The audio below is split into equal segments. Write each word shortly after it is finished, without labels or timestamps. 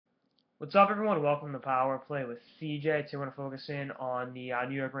What's up, everyone? Welcome to Power Play with CJ. Today, we're going to focus in on the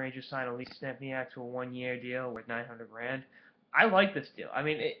New York Rangers sign a Stempniak to a one-year deal worth 900 grand. I like this deal. I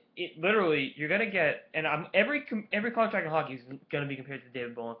mean, it literally you're gonna get, and every contract in hockey is gonna be compared to the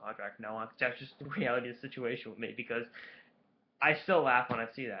David Bolin contract now on. That's just the reality of the situation with me because I still laugh when I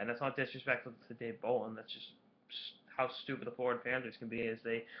see that, and that's not disrespectful to Dave Bolin. That's just how stupid the forward Panthers can be as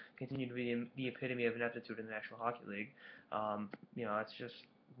they continue to be the epitome of ineptitude in the National Hockey League. It's just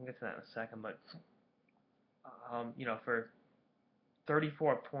we'll get to that in a second, but for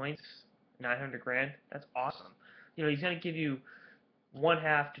 34 points, 900 grand, that's awesome. He's going to give you one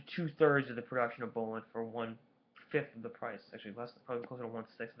half to two-thirds of the production of Bolin for one-fifth of the price. Actually, less, probably closer to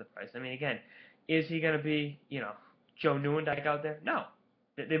one-sixth of the price. I mean, again, is he going to be, Joe Newendike out there? No.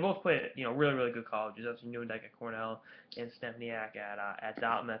 They both played, really, really good colleges. That's Newendike at Cornell and Stempniak at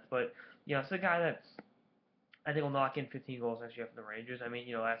Dartmouth. But, it's a guy that I think will knock in 15 goals next year for the Rangers. I mean,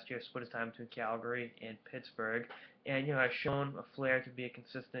 last year split his time between Calgary and Pittsburgh, and has shown a flair to be a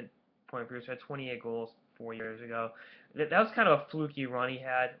consistent point producer. Had 28 goals 4 years ago. That was kind of a fluky run he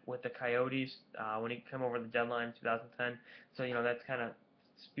had with the Coyotes when he came over the deadline in 2010. So that's kind of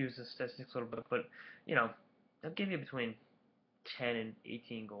spews the statistics a little bit, but they'll give you between 10 and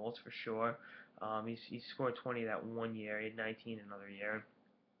 18 goals for sure. He scored 20 that one year. He had 19 another year.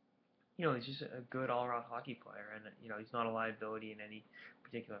 He's just a good all-around hockey player, and he's not a liability in any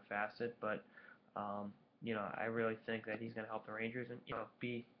particular facet. But I really think that he's going to help the Rangers and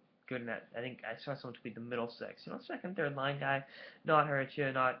be good in that. I think I saw someone tweet the middle six, second, third line guy, not hurt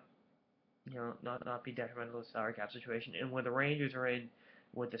you, not be detrimental to the salary cap situation. And where the Rangers are in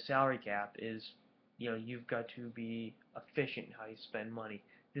with the salary cap is, you've got to be efficient in how you spend money.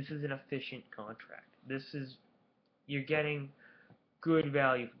 This is an efficient contract. You're getting good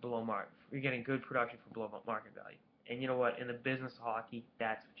value for below market. You're getting good production for below market value. And you know what? In the business of hockey,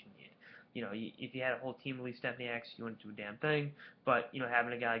 that's what you need. If you had a whole team of Lee Stempniaks, you wouldn't do a damn thing. But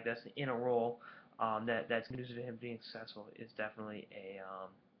having a guy like this in a role that's conducive to him being successful is definitely a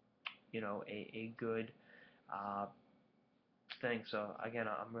good thing. So again,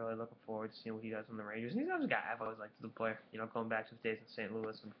 I'm really looking forward to seeing what he does on the Rangers. And he's always a guy I've always liked as a player. Going back to his days in St.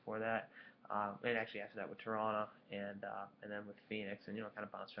 Louis and before that, and actually after that with Toronto and then with Phoenix, and kind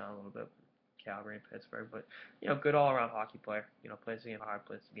of bounced around a little bit with Calgary and Pittsburgh. But good all-around hockey player. Plays the game hard,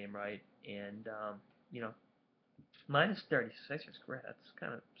 plays the game right, and minus 36 is great. That's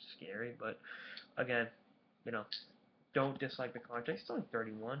kind of scary, but again, don't dislike the contract. He's only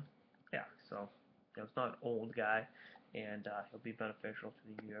 31. Yeah, so it's not an old guy, and he'll be beneficial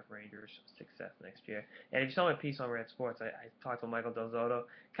to the New York Rangers' success next year. And if you saw my piece on Red Sports, I talked to Michael Del Zotto,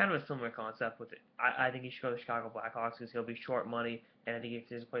 kind of a similar concept with it. I think he should go to the Chicago Blackhawks because he'll be short money, and I think if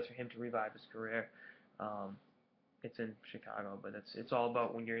there's a place for him to revive his career, it's in Chicago. But it's all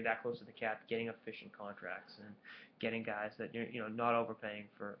about when you're that close to the cap, getting efficient contracts and getting guys that you're not overpaying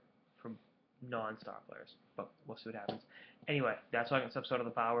for non-star players. But we'll see what happens. Anyway, that's all I got this episode of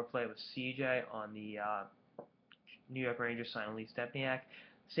the Power Play with CJ on the New York Rangers signing Lee Stempniak.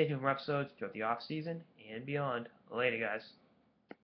 Stay tuned for episodes throughout the off season and beyond. Later, guys.